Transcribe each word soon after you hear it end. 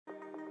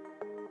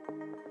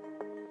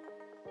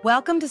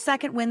Welcome to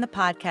Second Wind, the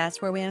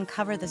podcast where we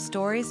uncover the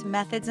stories,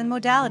 methods, and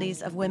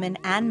modalities of women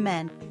and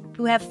men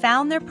who have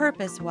found their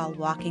purpose while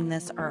walking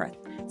this earth.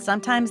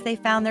 Sometimes they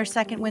found their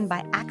second wind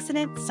by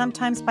accident,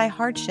 sometimes by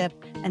hardship,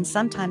 and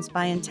sometimes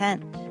by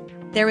intent.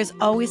 There is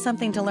always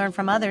something to learn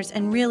from others,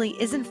 and really,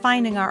 isn't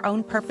finding our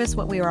own purpose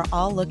what we are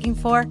all looking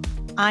for?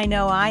 I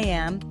know I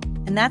am,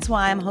 and that's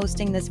why I'm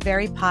hosting this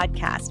very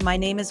podcast. My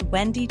name is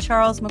Wendy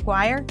Charles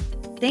McGuire.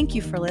 Thank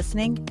you for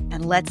listening,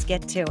 and let's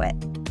get to it.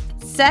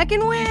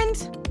 Second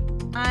Wind,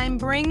 I'm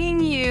bringing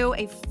you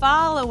a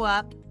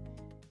follow-up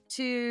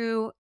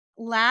to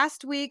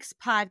last week's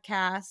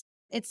podcast.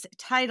 It's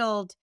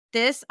titled,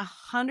 This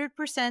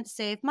 100%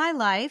 Saved My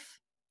Life.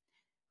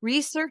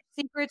 Research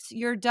Secrets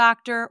Your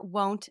Doctor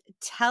Won't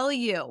Tell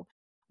You,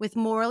 with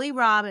Morley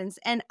Robbins.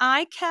 And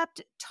I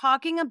kept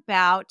talking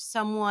about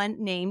someone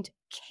named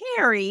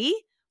Carrie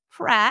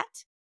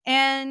Pratt,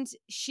 and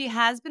she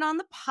has been on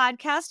the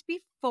podcast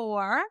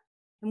before.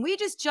 And we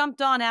just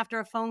jumped on after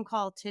a phone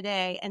call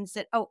today and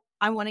said, oh,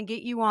 I want to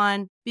get you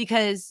on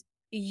because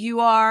you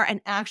are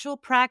an actual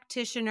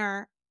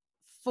practitioner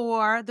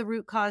for the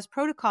root cause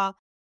protocol.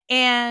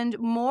 And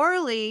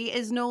Morley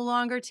is no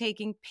longer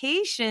taking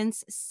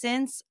patients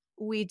since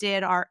we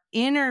did our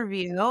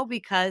interview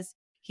because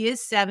he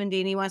is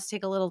 70 and he wants to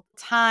take a little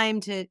time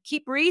to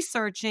keep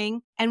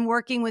researching and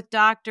working with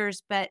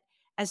doctors. But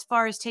as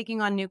far as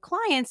taking on new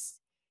clients,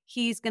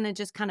 he's going to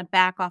just kind of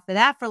back off of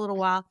that for a little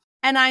while.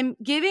 And I'm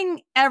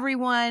giving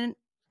everyone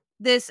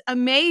this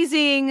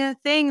amazing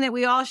thing that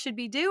we all should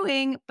be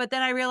doing. But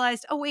then I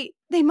realized, oh, wait,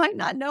 they might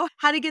not know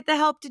how to get the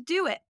help to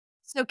do it.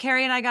 So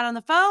Carrie and I got on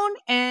the phone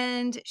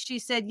and she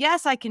said,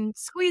 yes, I can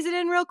squeeze it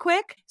in real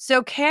quick.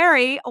 So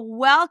Carrie,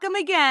 welcome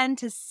again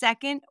to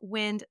Second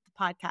Wind, the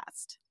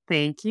podcast.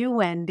 Thank you,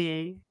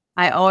 Wendy.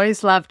 I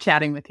always love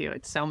chatting with you.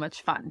 It's so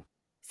much fun.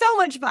 So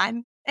much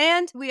fun.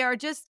 And we are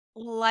just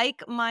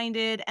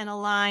like-minded and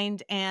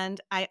aligned.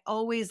 And I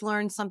always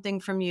learn something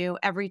from you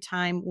every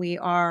time we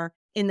are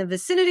in the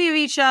vicinity of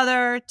each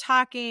other,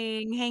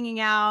 talking, hanging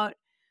out.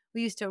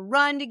 We used to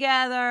run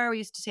together. We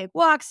used to take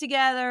walks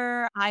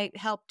together. I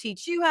helped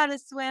teach you how to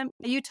swim.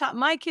 You taught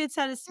my kids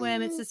how to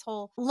swim. It's this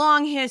whole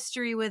long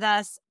history with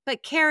us.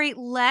 But Carrie,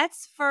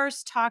 let's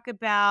first talk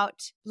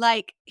about,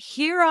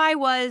 here I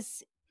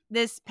was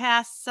this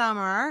past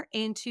summer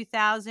in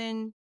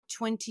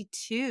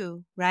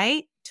 2022,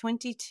 right?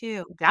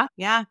 22.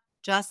 Yeah,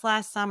 just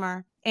last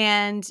summer.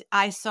 And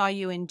I saw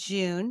you in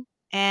June.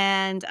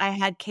 And I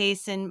had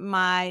Kaysen,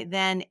 my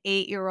then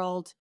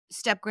 8-year-old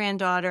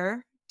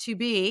step-granddaughter, to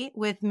be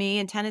with me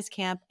in tennis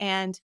camp.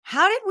 And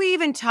how did we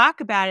even talk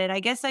about it?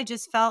 I guess I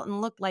just felt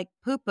and looked like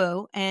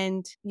poo-poo.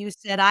 And you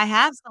said, I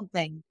have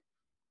something.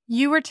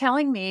 You were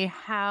telling me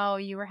how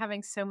you were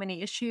having so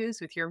many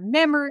issues with your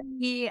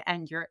memory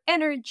and your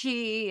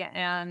energy,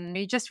 and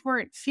you just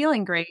weren't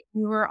feeling great.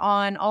 You were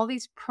on all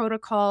these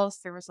protocols.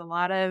 There was a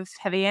lot of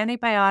heavy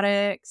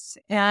antibiotics,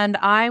 and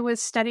I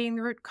was studying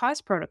the root cause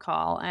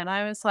protocol. And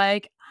I was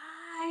like,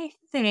 I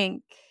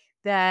think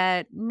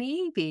that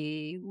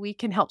maybe we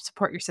can help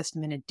support your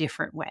system in a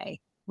different way.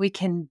 We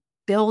can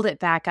build it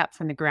back up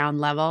from the ground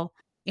level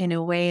in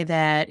a way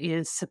that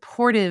is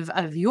supportive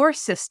of your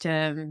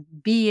system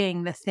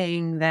being the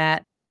thing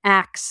that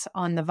acts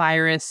on the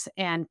virus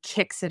and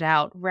kicks it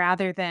out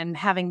rather than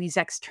having these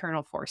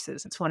external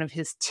forces. It's one of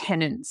his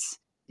tenets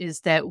is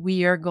that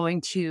we are going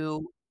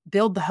to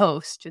build the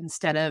host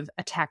instead of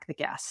attack the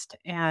guest.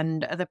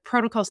 And the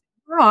protocols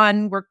we're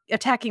on, we're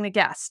attacking the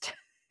guest.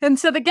 And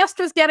so the guest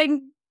was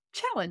getting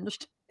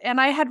challenged. And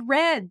I had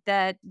read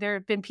that there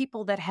have been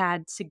people that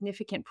had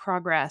significant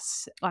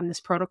progress on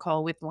this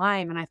protocol with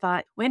Lyme. And I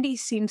thought, Wendy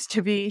seems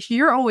to be,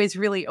 you're always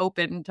really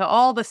open to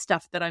all the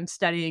stuff that I'm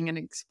studying and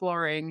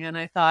exploring. And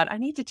I thought, I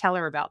need to tell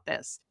her about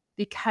this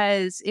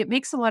because it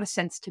makes a lot of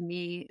sense to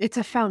me. It's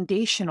a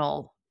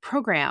foundational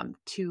program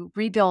to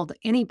rebuild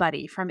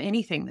anybody from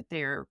anything that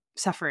they're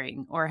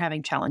suffering or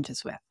having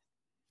challenges with.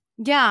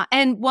 Yeah.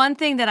 And one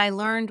thing that I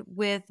learned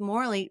with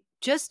Morley,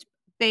 just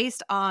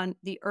based on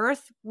the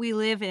earth we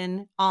live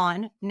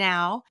on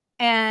now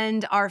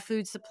and our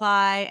food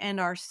supply and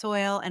our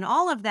soil and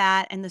all of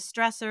that and the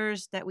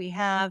stressors that we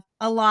have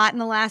a lot in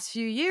the last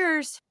few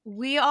years,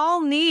 we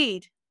all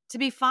need to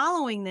be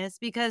following this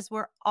because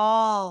we're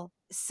all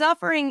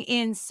suffering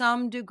in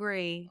some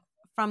degree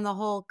from the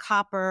whole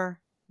copper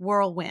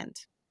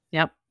whirlwind.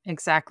 Yep,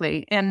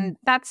 exactly. And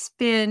that's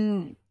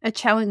been a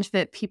challenge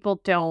that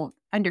people don't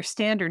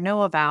understand or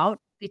know about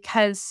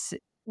because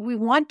we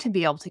want to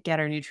be able to get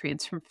our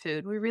nutrients from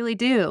food. We really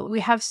do. We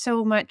have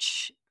so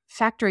much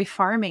factory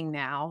farming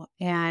now,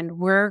 and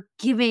we're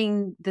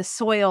giving the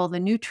soil the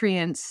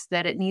nutrients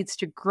that it needs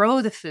to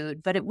grow the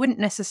food, but it wouldn't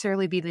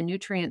necessarily be the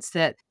nutrients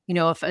that,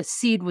 if a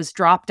seed was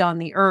dropped on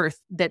the earth,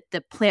 that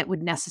the plant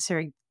would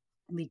necessarily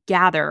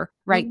gather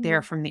right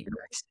there from the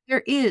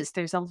earth.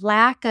 There's a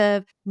lack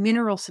of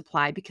mineral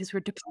supply because we're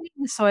depleting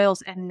the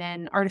soils and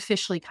then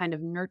artificially kind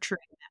of nurturing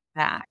them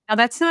back. Now,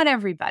 that's not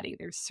everybody.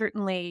 There's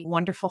certainly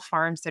wonderful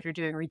farms that are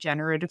doing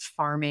regenerative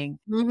farming.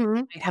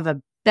 They have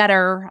a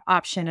better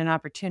option and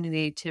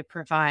opportunity to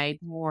provide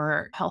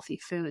more healthy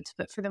foods.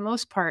 But for the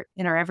most part,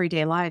 in our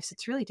everyday lives,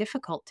 it's really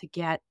difficult to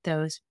get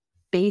those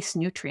base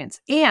nutrients.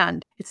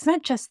 And it's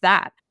not just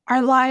that.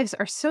 Our lives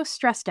are so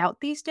stressed out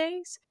these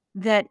days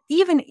that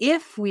even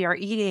if we are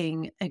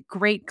eating a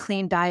great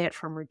clean diet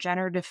from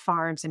regenerative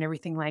farms and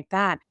everything like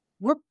that,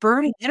 we're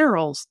burning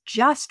minerals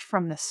just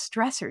from the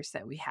stressors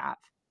that we have.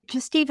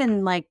 Just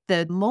even like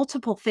the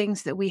multiple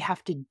things that we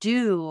have to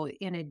do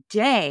in a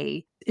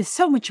day is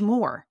so much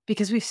more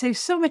because we save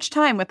so much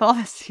time with all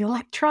this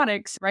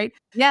electronics, right?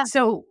 Yeah.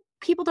 So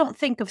people don't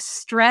think of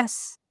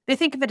stress. They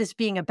think of it as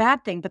being a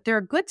bad thing, but there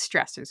are good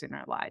stressors in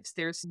our lives.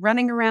 There's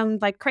running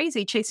around like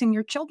crazy chasing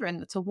your children.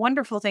 That's a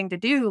wonderful thing to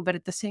do, but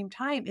at the same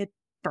time, it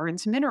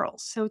burns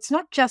minerals. So it's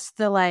not just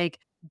the like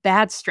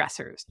bad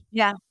stressors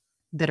Yeah.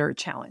 that are a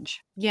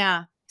challenge.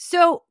 Yeah.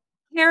 So,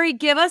 Carrie,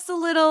 give us a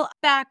little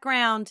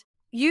background.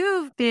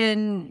 You've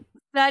been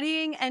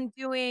studying and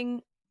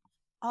doing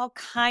all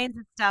kinds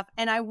of stuff,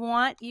 and I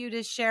want you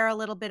to share a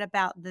little bit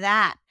about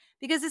that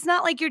because it's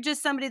not like you're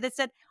just somebody that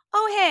said,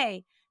 "Oh,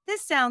 hey,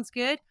 this sounds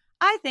good.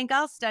 I think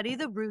I'll study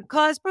the root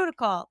cause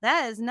protocol."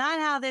 That is not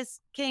how this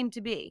came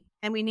to be,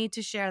 and we need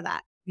to share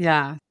that.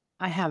 Yeah.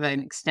 I have an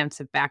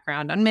extensive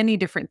background on many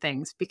different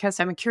things because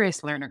I'm a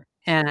curious learner.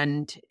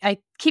 And I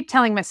keep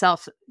telling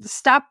myself,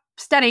 stop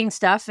studying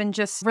stuff and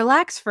just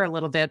relax for a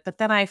little bit. But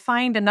then I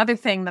find another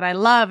thing that I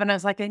love. And I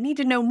was like, I need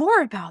to know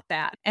more about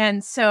that.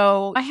 And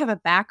so I have a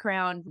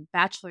background,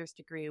 bachelor's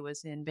degree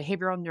was in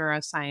behavioral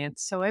neuroscience.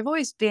 So I've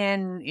always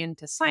been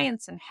into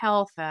science and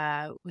health.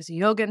 Was a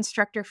yoga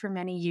instructor for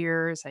many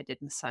years. I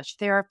did massage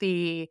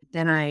therapy.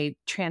 Then I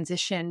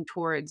transitioned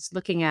towards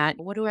looking at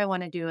what do I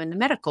want to do in the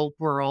medical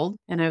world?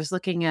 And I was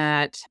looking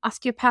at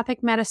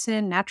osteopathic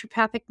medicine,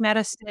 naturopathic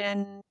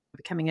medicine,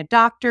 becoming a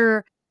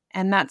doctor.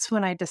 And that's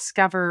when I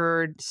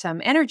discovered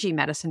some energy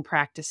medicine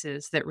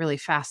practices that really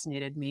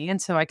fascinated me.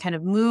 And so I kind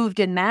of moved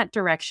in that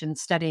direction,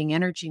 studying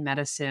energy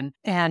medicine.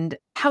 And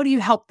how do you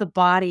help the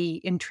body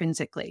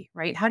intrinsically,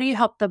 right? How do you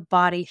help the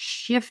body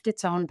shift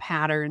its own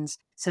patterns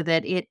so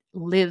that it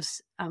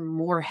lives a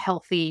more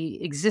healthy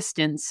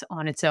existence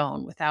on its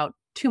own without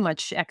too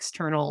much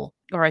external,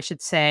 or I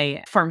should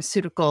say,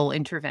 pharmaceutical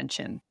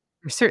intervention?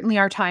 There certainly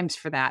are times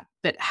for that,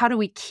 but how do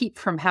we keep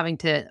from having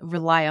to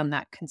rely on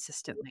that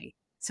consistently?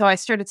 So I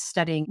started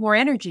studying more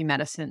energy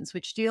medicines,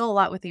 which deal a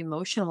lot with the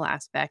emotional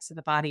aspects of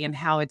the body and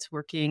how it's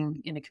working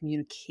in a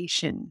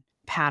communication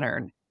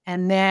pattern.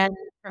 And then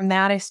from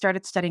that, I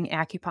started studying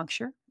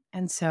acupuncture.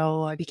 And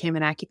so I became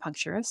an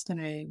acupuncturist and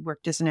I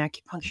worked as an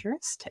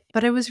acupuncturist.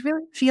 But I was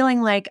really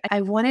feeling like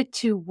I wanted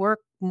to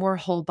work more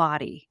whole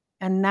body.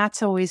 And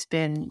that's always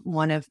been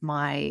one of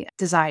my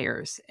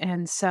desires.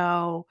 And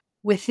so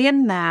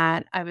within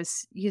that, I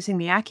was using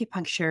the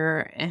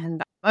acupuncture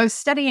and I was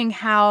studying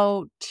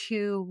how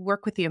to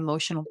work with the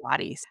emotional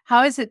bodies.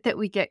 How is it that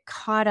we get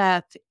caught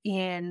up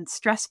in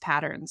stress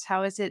patterns?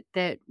 How is it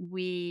that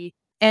we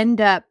end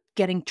up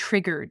getting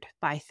triggered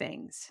by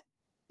things?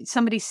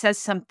 Somebody says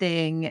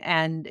something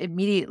and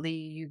immediately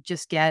you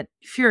just get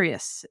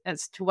furious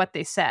as to what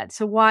they said.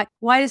 So why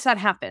does that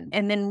happen?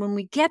 And then when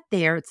we get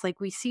there, it's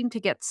like we seem to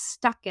get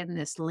stuck in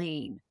this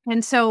lane.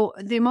 And so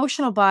the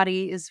emotional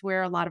body is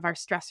where a lot of our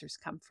stressors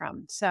come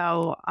from.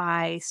 So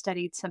I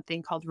studied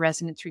something called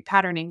resonance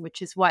repatterning,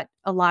 which is what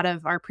a lot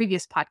of our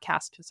previous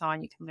podcast was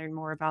on. You can learn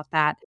more about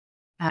that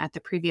at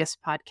the previous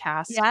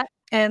podcast. Yeah.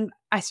 And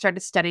I started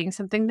studying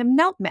something, the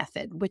MELT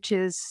method, which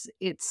is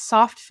it's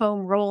soft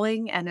foam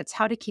rolling and it's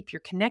how to keep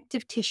your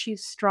connective tissue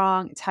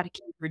strong. It's how to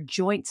keep your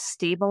joints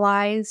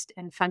stabilized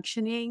and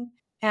functioning.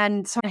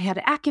 And so I had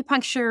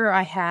acupuncture,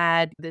 I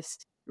had this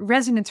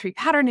resonance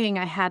repatterning,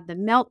 I had the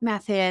MELT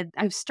method.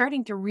 I was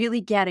starting to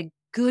really get a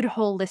good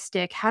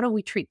holistic, how do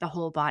we treat the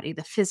whole body,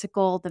 the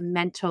physical, the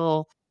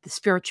mental, the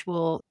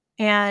spiritual.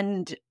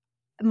 And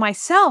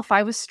myself,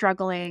 I was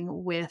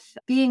struggling with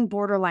being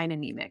borderline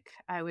anemic.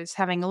 I was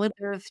having a little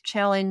bit of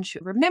challenge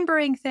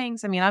remembering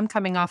things. I mean, I'm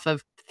coming off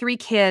of 3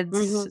 kids,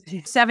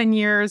 Mhm. 7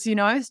 years,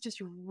 I was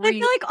just I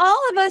feel like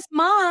all of us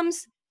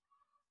moms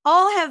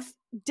all have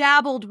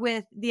dabbled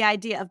with the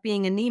idea of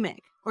being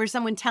anemic or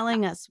someone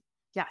telling us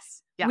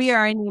yes, we yes.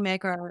 are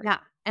anemic or Yeah.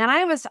 And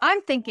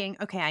I'm thinking,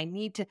 okay, I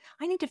need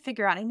to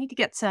figure out, I need to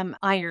get some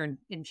iron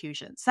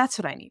infusions. That's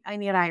what I need. I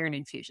need iron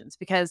infusions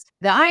because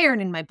the iron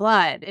in my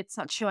blood, it's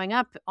not showing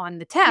up on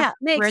the test yeah,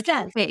 where makes it should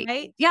sense, be.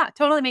 right? Yeah,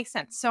 totally makes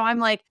sense. So I'm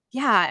like,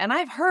 yeah. And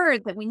I've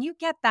heard that when you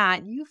get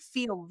that, you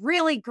feel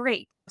really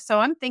great. So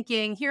I'm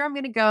thinking, here I'm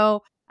going to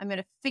go. I'm going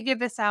to figure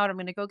this out. I'm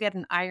going to go get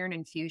an iron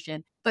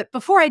infusion. But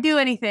before I do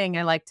anything,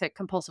 I like to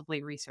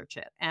compulsively research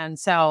it. And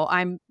so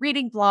I'm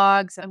reading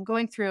blogs, I'm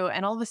going through,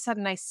 and all of a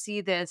sudden I see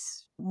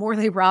this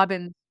Morley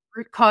Robbins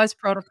root cause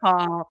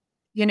protocol,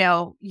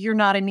 you're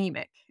not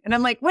anemic. And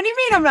I'm like, what do you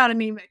mean I'm not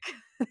anemic?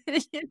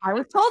 I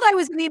was told I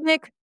was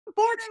anemic.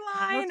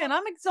 Borderline and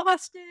I'm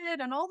exhausted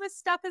and all this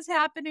stuff is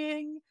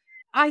happening.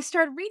 I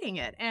started reading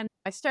it and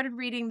I started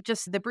reading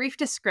just the brief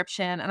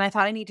description and I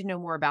thought I need to know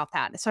more about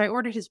that. So I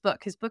ordered his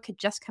book. His book had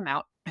just come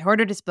out. I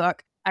ordered his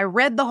book I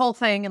read the whole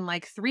thing in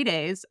like 3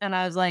 days and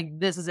I was like,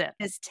 this is it.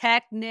 It's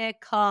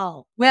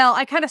technical. Well,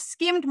 I kind of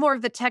skimmed more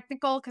of the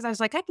technical because I was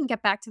like, I can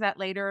get back to that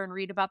later and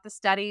read about the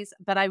studies.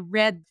 But I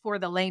read for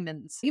the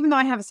layman's. Even though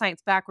I have a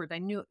science background, I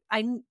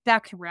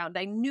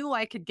knew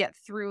I could get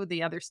through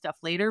the other stuff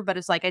later. But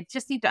it's like, I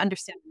just need to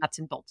understand the nuts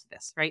and bolts of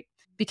this, right?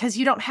 Because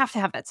you don't have to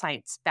have that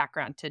science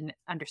background to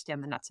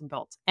understand the nuts and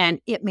bolts. And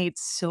it made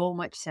so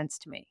much sense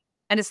to me.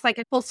 And it's like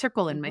a full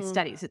circle in my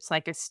studies. It's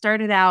like I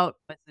started out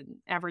as an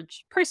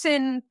average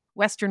person,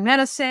 Western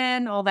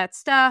medicine, all that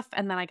stuff.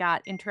 And then I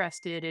got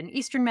interested in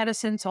Eastern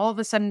medicine. So all of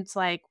a sudden it's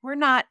like, we're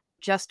not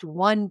just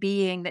one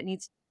being that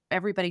needs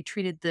everybody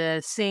treated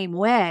the same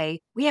way.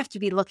 We have to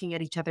be looking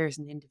at each other as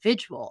an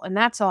individual. And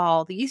that's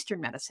all the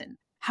Eastern medicine.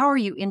 How are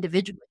you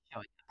individually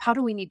showing up? How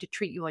do we need to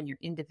treat you on your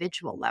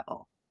individual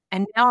level?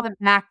 And now I'm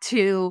back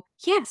to,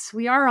 yes,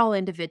 we are all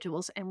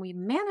individuals and we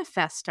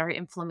manifest our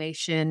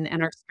inflammation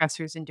and our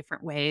stressors in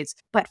different ways.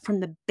 But from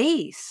the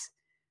base,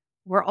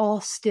 we're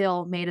all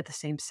still made of the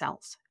same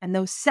cells. And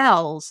those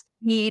cells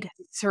need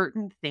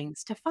certain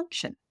things to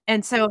function.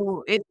 And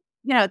so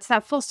it's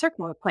that full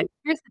circle of like,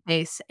 here's the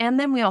base. And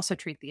then we also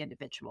treat the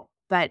individual.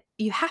 But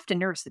you have to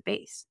nurse the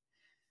base.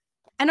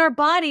 And our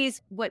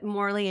bodies, what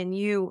Morley and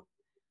you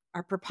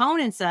are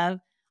proponents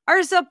of,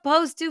 are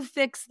supposed to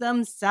fix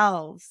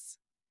themselves.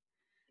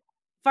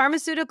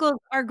 Pharmaceuticals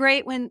are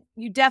great when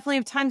you definitely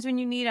have times when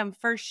you need them,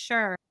 for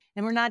sure.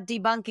 And we're not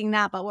debunking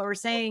that. But what we're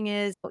saying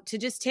is to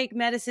just take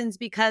medicines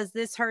because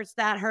this hurts,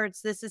 that hurts,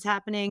 this is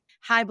happening,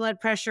 high blood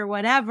pressure,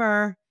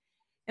 whatever.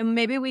 And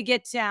maybe we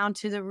get down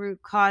to the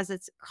root cause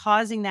that's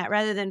causing that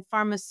rather than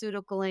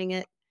pharmaceuticaling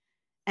it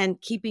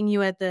and keeping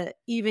you at the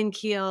even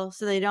keel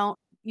so you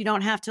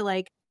don't have to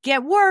like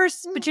get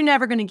worse, but you're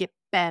never going to get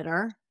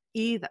better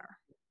either.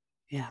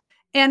 Yeah.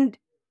 And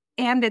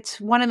it's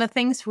one of the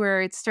things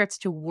where it starts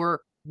to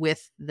work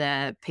with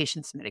the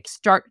patient's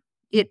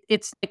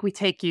it's like we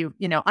take you,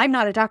 I'm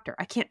not a doctor.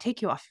 I can't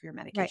take you off of your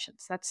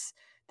medications. Right.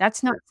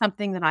 That's not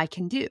something that I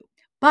can do.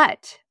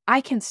 But I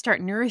can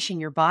start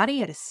nourishing your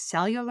body at a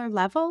cellular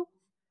level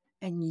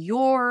and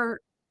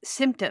your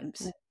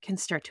symptoms can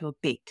start to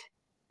abate,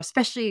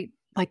 especially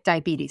like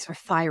diabetes or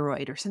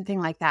thyroid or something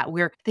like that,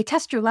 where they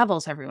test your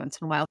levels every once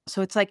in a while.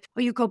 So it's like,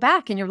 well, you go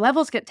back and your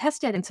levels get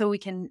tested. And so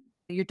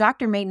your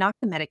doctor may knock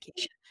the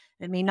medication.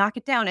 It may knock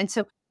it down. And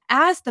so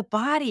as the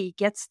body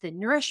gets the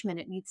nourishment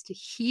it needs to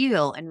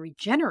heal and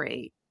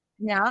regenerate,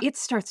 it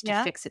starts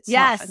to fix itself.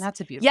 Yes. And that's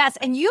a beautiful Yes.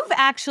 thing. And you've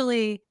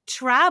actually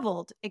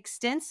traveled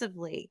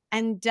extensively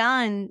and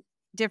done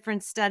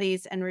different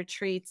studies and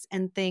retreats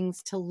and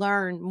things to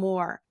learn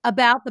more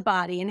about the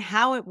body and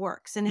how it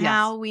works and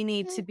how we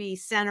need to be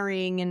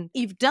centering. And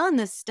you've done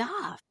this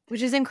stuff,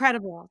 which is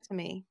incredible to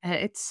me.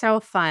 It's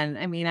so fun.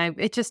 I mean,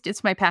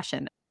 it's my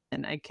passion.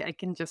 And I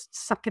can just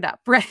suck it up,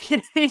 right?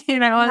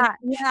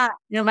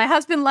 My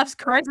husband loves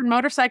cars and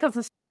motorcycles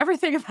and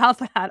everything about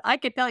that. I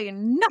could tell you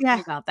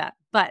nothing about that.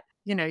 But,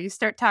 you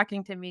start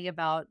talking to me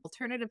about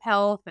alternative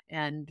health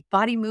and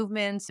body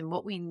movements and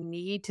what we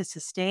need to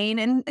sustain.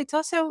 And it's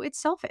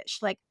selfish.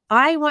 Like,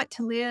 I want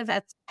to live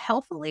as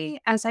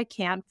healthily as I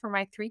can for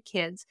my 3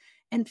 kids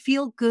and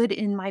feel good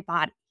in my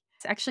body.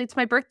 It's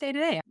my birthday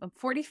today. I'm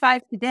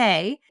 45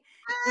 today.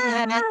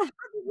 Happy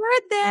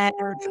birthday.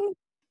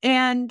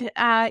 And,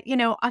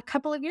 a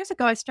couple of years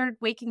ago, I started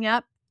waking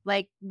up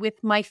like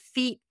with my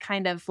feet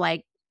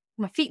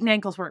my feet and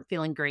ankles weren't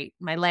feeling great.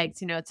 My legs,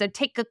 so I'd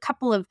take a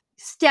couple of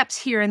steps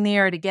here and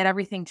there to get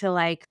everything to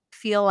like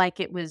feel like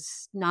it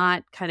was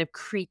not kind of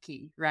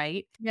creaky.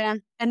 Right. Yeah.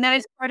 And then I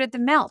started to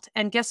melt.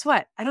 And guess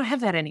what? I don't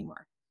have that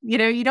anymore.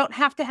 You don't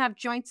have to have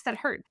joints that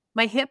hurt.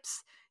 My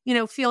hips,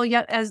 feel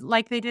yet as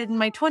like they did in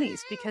my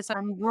 20s because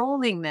I'm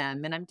rolling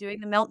them and I'm doing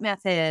the melt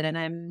method and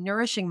I'm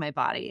nourishing my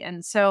body.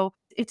 And so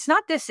it's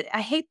not this, I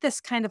hate this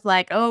kind of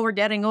like, oh, we're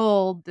getting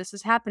old. This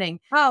is happening.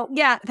 Oh,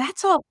 yeah.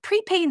 That's all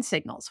pre-pain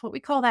signals. What we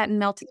call that in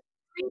melting.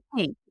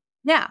 Pre-pain.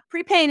 Yeah.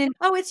 Pre-pain. And,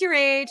 it's your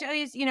age.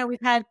 We've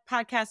had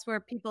podcasts where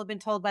people have been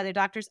told by their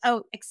doctors,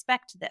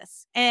 expect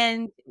this.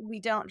 And we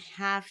don't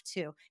have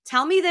to.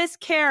 Tell me this,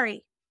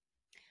 Carrie.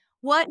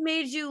 What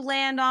made you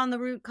land on the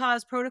root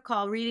cause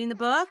protocol? Reading the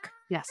book?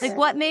 Yes. Like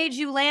what made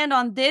you land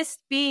on this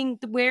being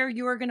where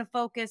you are going to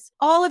focus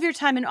all of your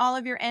time and all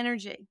of your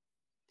energy?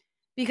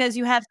 Because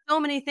you have so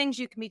many things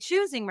you can be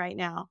choosing right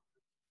now.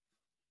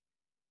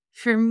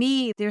 For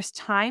me, there's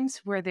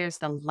times where there's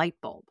the light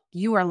bulb.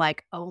 You are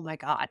like, oh my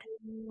God.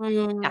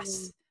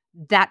 Yes,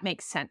 that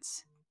makes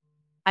sense.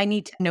 I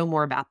need to know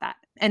more about that.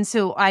 And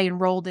so I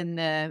enrolled in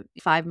the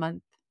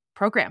 5-month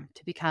program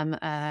to become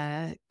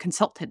a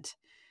consultant.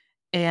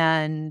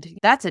 And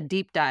that's a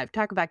deep dive.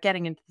 Talk about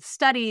getting into the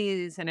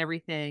studies and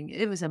everything.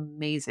 It was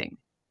amazing.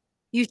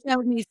 You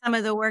showed me some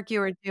of the work you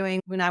were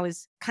doing when I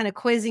was kind of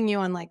quizzing you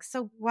on like,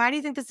 so why do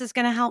you think this is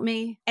going to help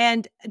me?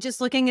 And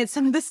just looking at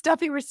some of the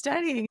stuff you were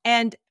studying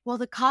and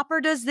the copper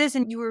does this.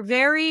 And you were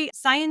very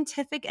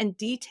scientific and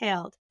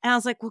detailed. And I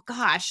was like, well,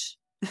 gosh,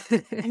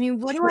 I mean,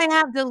 what do I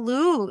have to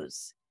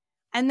lose?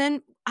 And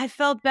then I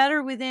felt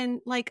better within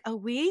like a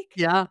week.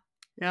 Yeah.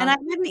 And I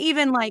didn't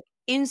even like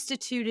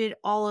instituted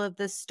all of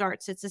the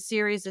starts. It's a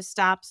series of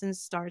stops and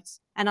starts.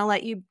 And I'll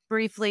let you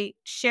briefly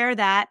share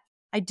that.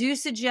 I do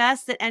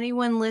suggest that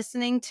anyone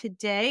listening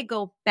today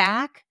go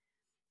back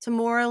to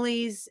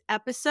Morley's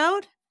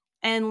episode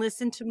and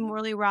listen to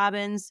Morley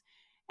Robbins'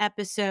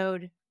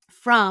 episode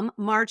from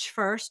March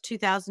 1st,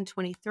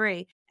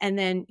 2023. And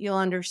then you'll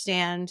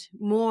understand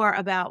more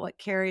about what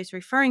Carrie is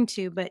referring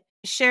to, but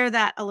share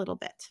that a little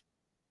bit.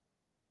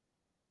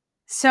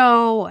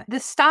 So the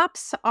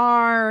stops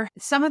are,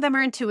 some of them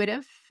are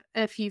intuitive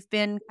if you've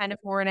been kind of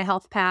more in a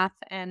health path,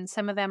 and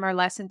some of them are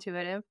less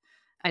intuitive.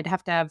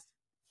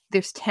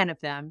 There's 10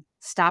 of them.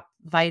 Stop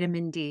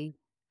vitamin D,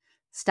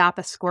 stop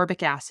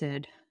ascorbic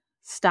acid,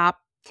 stop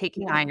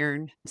taking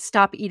iron,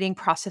 stop eating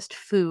processed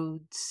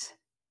foods.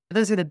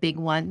 Those are the big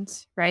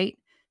ones, right?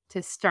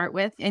 To start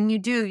with. And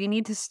you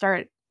need to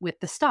start with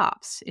the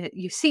stops.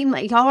 You seem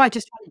like, I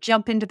just want to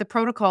jump into the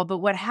protocol. But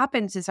what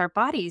happens is our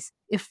bodies,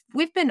 if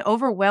we've been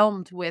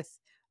overwhelmed with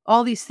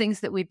all these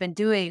things that we've been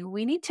doing,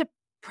 we need to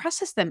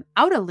process them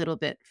out a little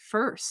bit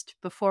first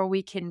before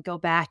we can go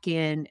back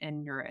in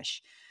and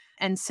nourish.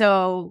 And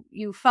so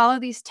you follow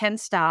these 10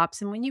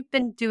 stops. And when you've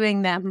been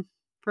doing them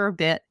for a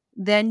bit,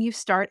 then you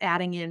start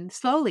adding in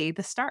slowly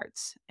the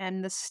starts.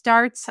 And the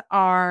starts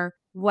are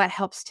what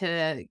helps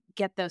to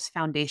get those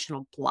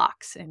foundational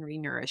blocks and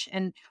renourish.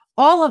 And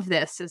all of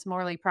this, as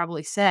Morley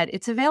probably said,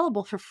 it's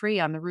available for free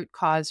on the Root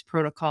Cause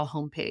Protocol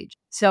homepage.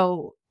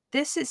 So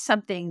this is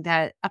something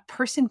that a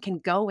person can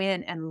go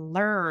in and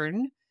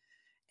learn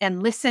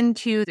and listen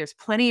to. There's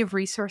plenty of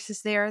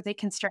resources there. They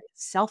can start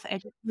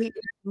self-educate.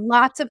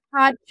 Lots of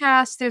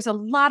podcasts. There's a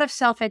lot of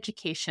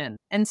self-education.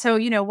 And so,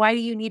 why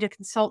do you need a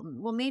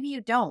consultant? Well, maybe you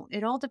don't.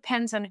 It all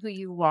depends on who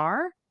you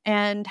are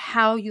and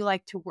how you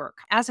like to work.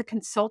 As a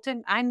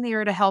consultant, I'm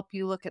there to help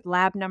you look at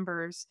lab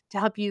numbers, to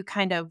help you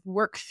kind of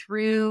work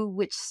through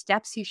which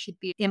steps you should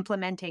be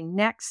implementing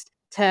next,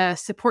 to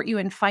support you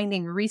in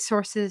finding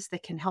resources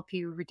that can help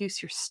you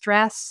reduce your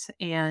stress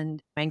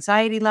and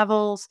anxiety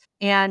levels,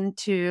 and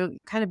to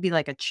kind of be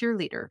like a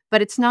cheerleader.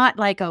 But it's not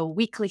like a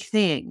weekly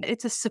thing.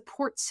 It's a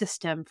support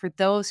system for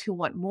those who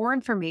want more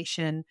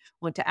information,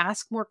 want to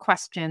ask more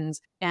questions,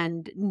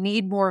 and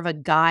need more of a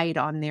guide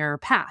on their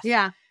path.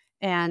 Yeah.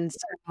 And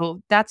so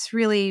that's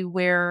really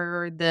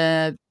where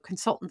the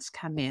consultants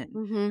come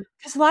in.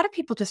 Because a lot of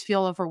people just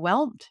feel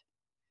overwhelmed.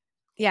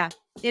 Yeah,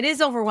 it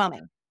is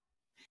overwhelming.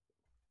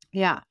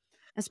 Yeah.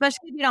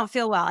 Especially if you don't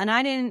feel well. And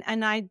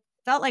I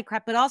felt like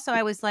crap, but also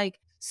I was like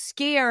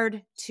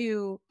scared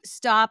to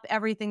stop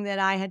everything that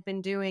I had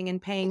been doing and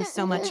paying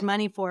so much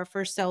money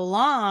for so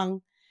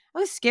long. I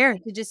was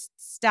scared to just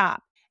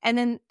stop. And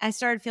then I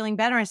started feeling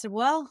better. I said,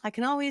 well, I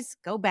can always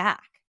go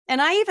back.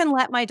 And I even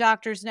let my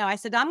doctors know. I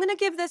said, I'm going to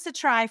give this a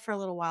try for a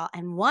little while.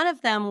 And one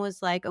of them was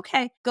like,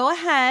 okay, go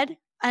ahead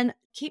and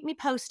keep me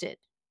posted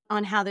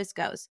on how this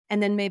goes.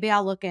 And then maybe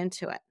I'll look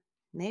into it.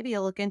 Maybe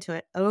I'll look into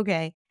it.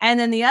 Okay. And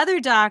then the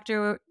other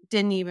doctor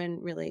didn't even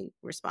really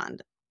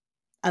respond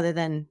other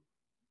than,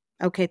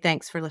 okay,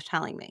 thanks for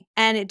telling me.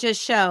 And it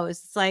just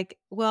shows it's like,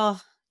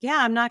 well, yeah,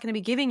 I'm not going to be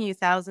giving you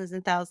thousands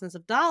and thousands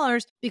of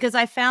dollars because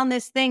I found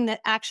this thing that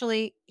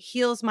actually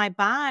heals my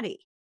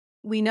body.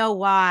 We know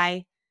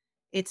why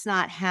it's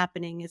not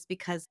happening is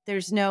because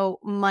there's no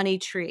money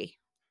tree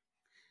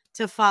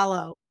to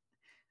follow.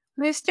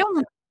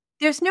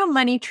 There's no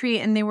money tree,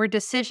 and there were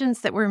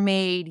decisions that were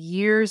made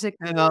years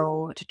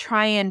ago to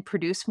try and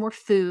produce more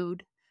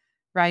food,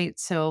 right?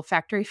 So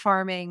factory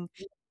farming.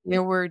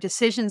 There were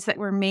decisions that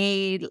were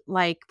made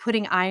like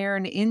putting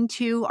iron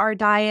into our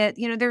diet.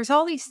 There's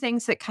all these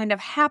things that kind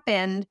of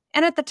happened.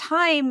 And at the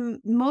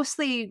time,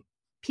 mostly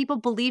people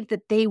believed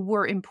that they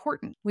were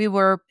important. We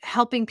were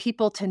helping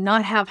people to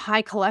not have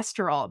high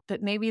cholesterol,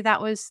 but maybe that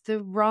was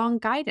the wrong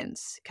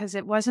guidance because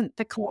it wasn't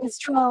the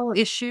cholesterol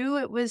issue,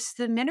 it was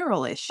the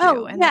mineral issue.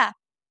 Oh, yeah.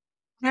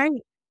 Right.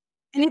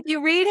 And if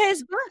you read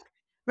his book,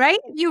 right?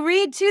 You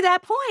read to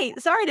that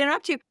point. Sorry to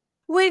interrupt you.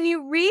 When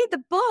you read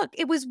the book,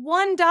 it was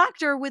one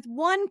doctor with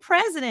one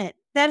president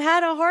that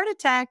had a heart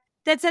attack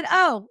that said,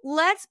 oh,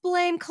 let's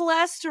blame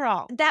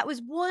cholesterol. That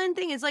was one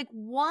thing. It's like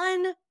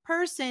one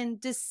person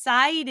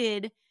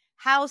decided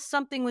how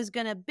something was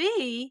going to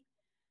be,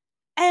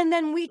 and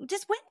then we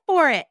just went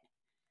for it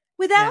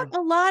without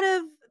a lot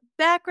of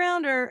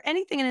background or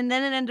anything. And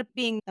then it ended up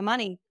being the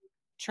money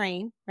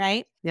train,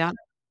 right? Yeah.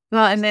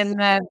 Well, and then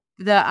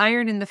the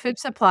iron in the food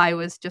supply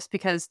was just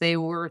because they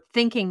were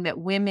thinking that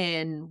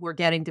women were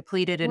getting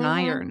depleted in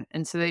iron.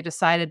 And so they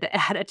decided to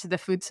add it to the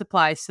food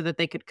supply so that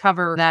they could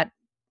cover that,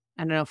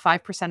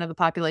 5% of the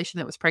population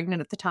that was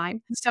pregnant at the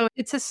time. So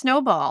it's a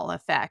snowball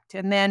effect.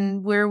 And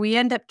then where we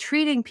end up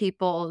treating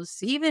people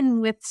is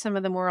even with some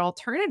of the more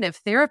alternative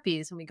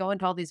therapies, and we go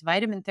into all these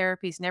vitamin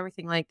therapies and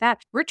everything like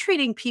that, we're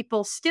treating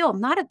people still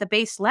not at the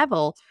base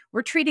level.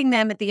 We're treating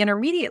them at the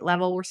intermediate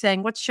level. We're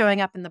saying what's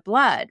showing up in the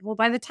blood. Well,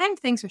 by the time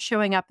things are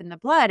showing up in the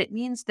blood, it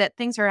means that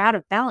things are out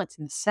of balance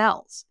in the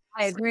cells.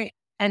 I agree.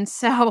 And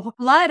so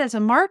blood as a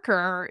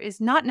marker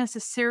is not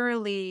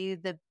necessarily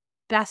the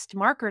best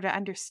marker to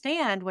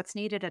understand what's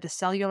needed at a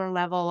cellular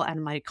level and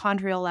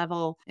mitochondrial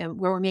level and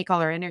where we make all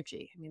our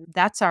energy. I mean,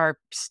 that's our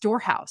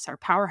storehouse, our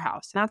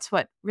powerhouse. That's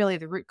what really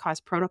the root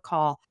cause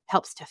protocol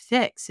helps to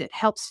fix. It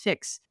helps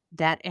fix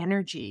that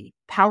energy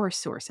power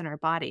source in our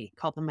body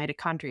called the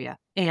mitochondria.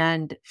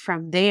 And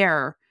from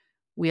there,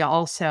 we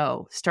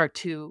also start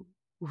to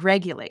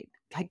regulate,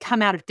 like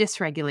come out of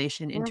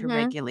dysregulation into Mm-hmm.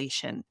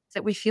 regulation, so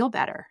that we feel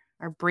better.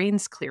 Our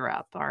brains clear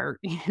up, our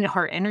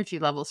our energy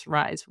levels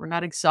rise. We're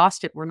not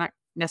exhausted. We're not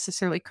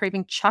necessarily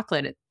craving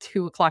chocolate at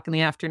 2 o'clock in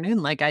the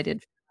afternoon like I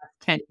did for the last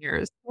 10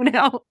 years,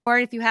 Or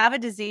if you have a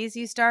disease,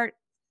 you start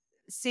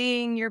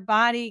seeing your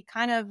body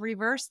kind of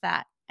reverse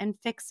that and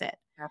fix it.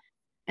 Yeah.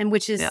 And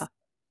which Yeah. is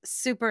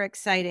super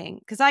exciting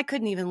because I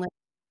couldn't even lift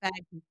a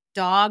bag of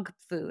dog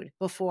food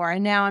before.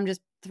 And now I'm just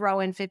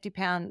throwing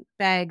 50-pound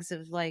bags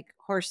of like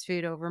horse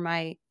food over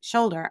my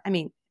shoulder. I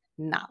mean,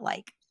 not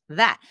like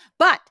that,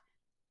 but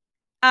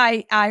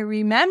I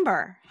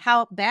remember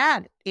how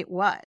bad it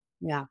was.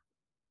 Yeah.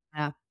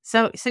 Yeah.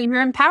 So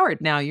you're empowered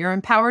now. You're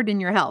empowered in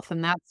your health,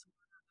 and that's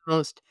one of the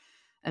most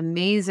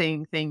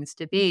amazing things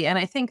to be. And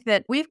I think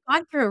that we've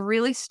gone through a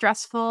really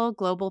stressful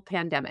global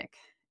pandemic,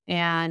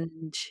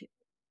 and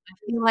I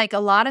feel like a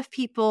lot of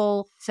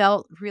people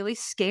felt really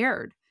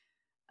scared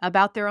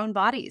about their own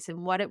bodies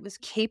and what it was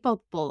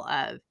capable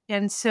of.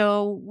 And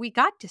so we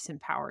got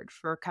disempowered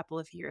for a couple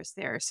of years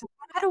there. So,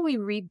 how do we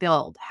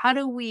rebuild? How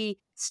do we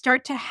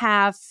start to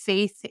have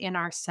faith in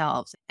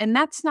ourselves? And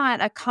that's not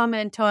a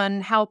comment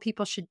on how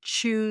people should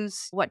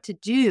choose what to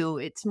do.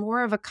 It's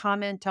more of a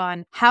comment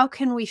on how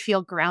can we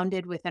feel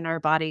grounded within our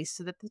bodies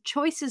so that the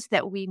choices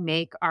that we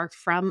make are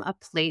from a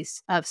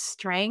place of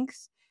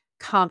strength,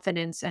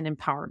 confidence, and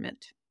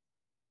empowerment.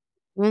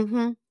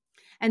 Mm-hmm.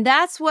 And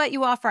that's what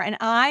you offer. And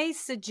I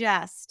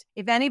suggest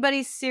if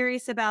anybody's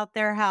serious about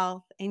their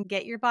health and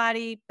get your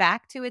body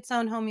back to its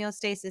own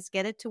homeostasis,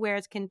 get it to where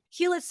it can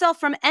heal itself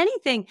from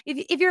anything.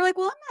 If you're like,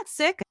 well, I'm not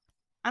sick,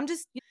 I'm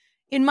just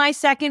in my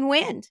second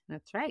wind.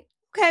 That's right.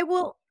 Okay,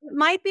 well, it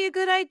might be a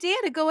good idea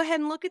to go ahead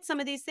and look at some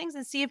of these things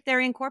and see if they're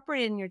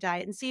incorporated in your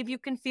diet and see if you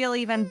can feel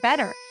even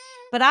better.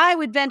 But I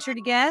would venture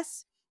to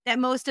guess that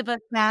most of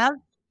us have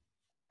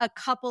a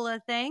couple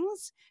of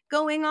things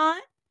going on,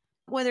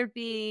 whether it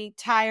be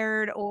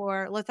tired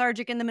or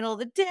lethargic in the middle of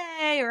the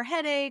day or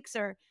headaches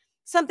or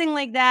something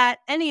like that,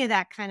 any of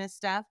that kind of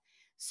stuff.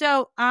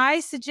 So I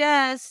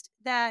suggest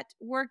that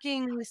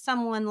working with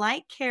someone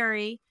like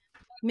Carrie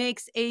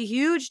makes a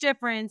huge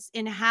difference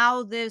in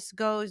how this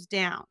goes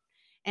down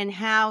and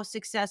how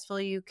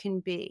successful you can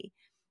be.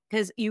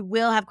 Because you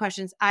will have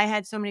questions. I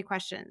had so many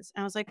questions.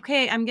 I was like,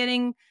 okay,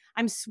 I'm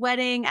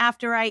sweating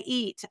after I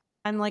eat.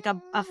 I'm like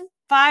a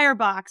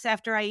firebox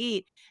after I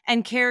eat.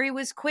 And Carrie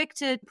was quick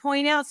to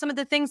point out some of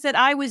the things that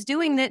I was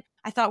doing that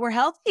I thought were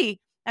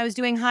healthy. I was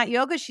doing hot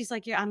yoga. She's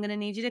like, yeah, I'm going to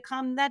need you to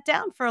calm that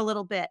down for a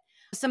little bit.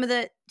 Some of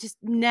the just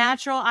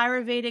natural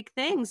Ayurvedic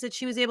things that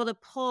she was able to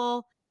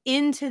pull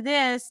into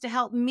this to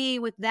help me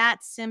with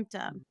that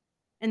symptom.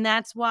 And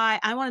that's why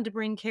I wanted to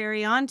bring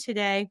Carrie on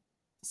today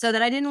so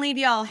that I didn't leave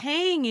y'all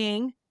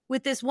hanging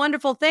with this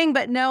wonderful thing,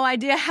 but no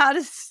idea how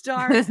to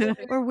start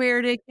or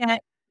where to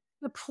get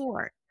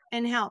support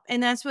and help.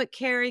 And that's what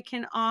Carrie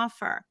can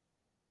offer.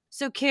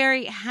 So,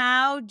 Carrie,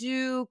 how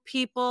do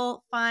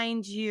people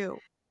find you?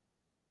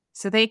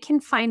 So they can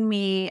find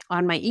me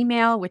on my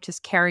email, which is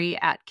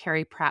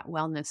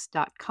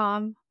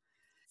carrie@carrieprattwellness.com.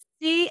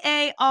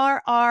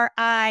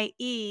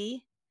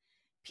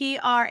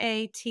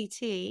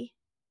 CarriePratt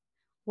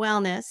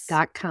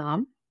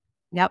wellness.com.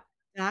 Yep.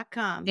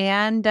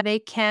 And they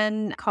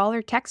can call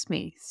or text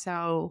me.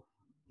 So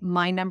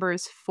my number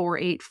is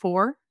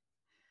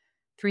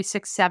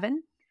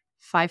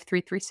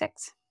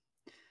 484-367-5336.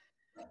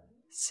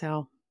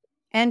 So,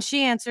 and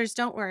she answers,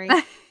 don't worry.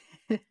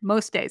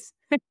 Most days.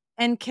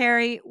 And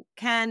Carrie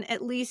can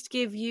at least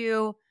give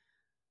you,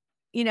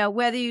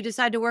 whether you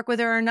decide to work with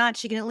her or not,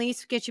 she can at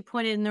least get you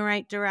pointed in the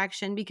right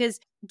direction. Because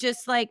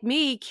just like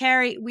me,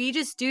 Carrie, we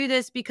just do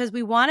this because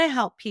we want to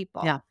help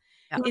people. Yeah.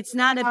 It's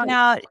not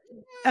about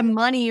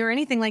money or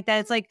anything like that.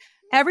 It's like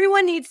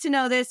everyone needs to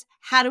know this.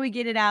 How do we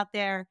get it out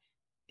there?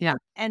 Yeah.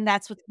 And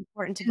that's what's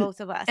important to both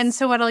of us. And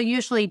so what I'll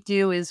usually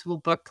do is we'll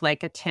book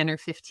like a 10 or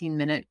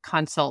 15-minute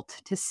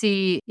consult to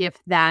see if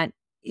that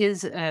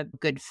is a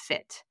good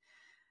fit.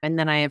 And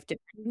then I have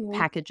different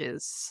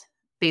packages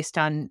based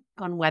on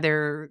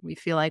whether we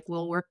feel like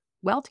we'll work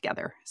well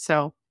together.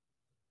 So,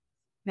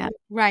 yeah.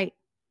 Right.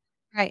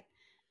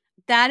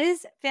 That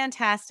is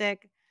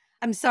fantastic.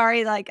 I'm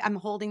sorry, like I'm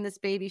holding this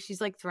baby.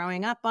 She's like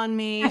throwing up on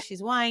me.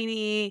 She's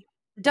whiny.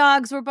 The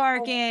dogs were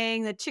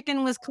barking. The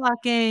chicken was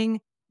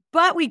clucking.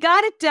 But we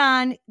got it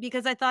done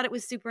because I thought it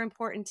was super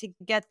important to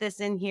get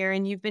this in here.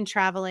 And you've been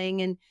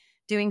traveling and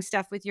doing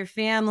stuff with your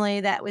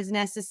family that was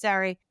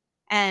necessary.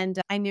 And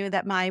I knew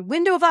that my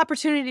window of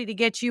opportunity to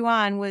get you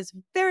on was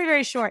very,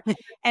 very short.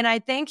 And I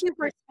thank you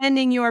for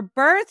spending your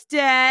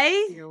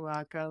birthday. You're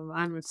welcome.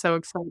 I'm so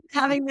excited.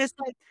 Having this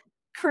like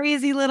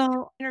crazy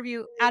little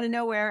interview out of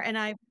nowhere. And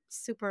I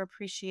super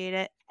appreciate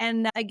it.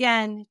 And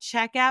again,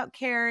 check out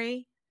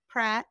Carrie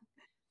Pratt.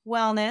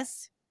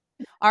 Wellness,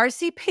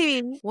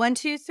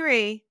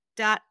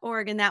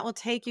 rcp123.org, and that will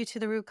take you to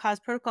the root cause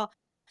protocol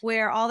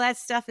where all that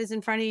stuff is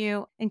in front of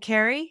you. And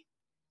Carrie,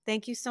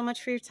 thank you so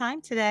much for your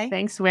time today.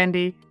 Thanks,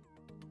 Wendy.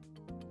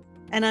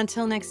 And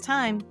until next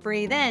time,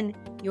 breathe in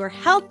your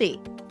healthy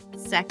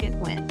second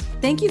wind.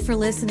 Thank you for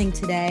listening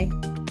today.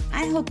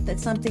 I hope that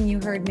something you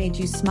heard made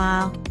you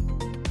smile,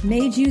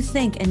 made you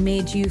think, and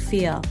made you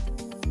feel.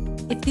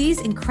 If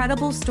these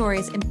incredible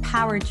stories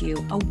empowered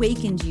you,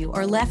 awakened you,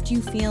 or left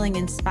you feeling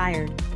inspired,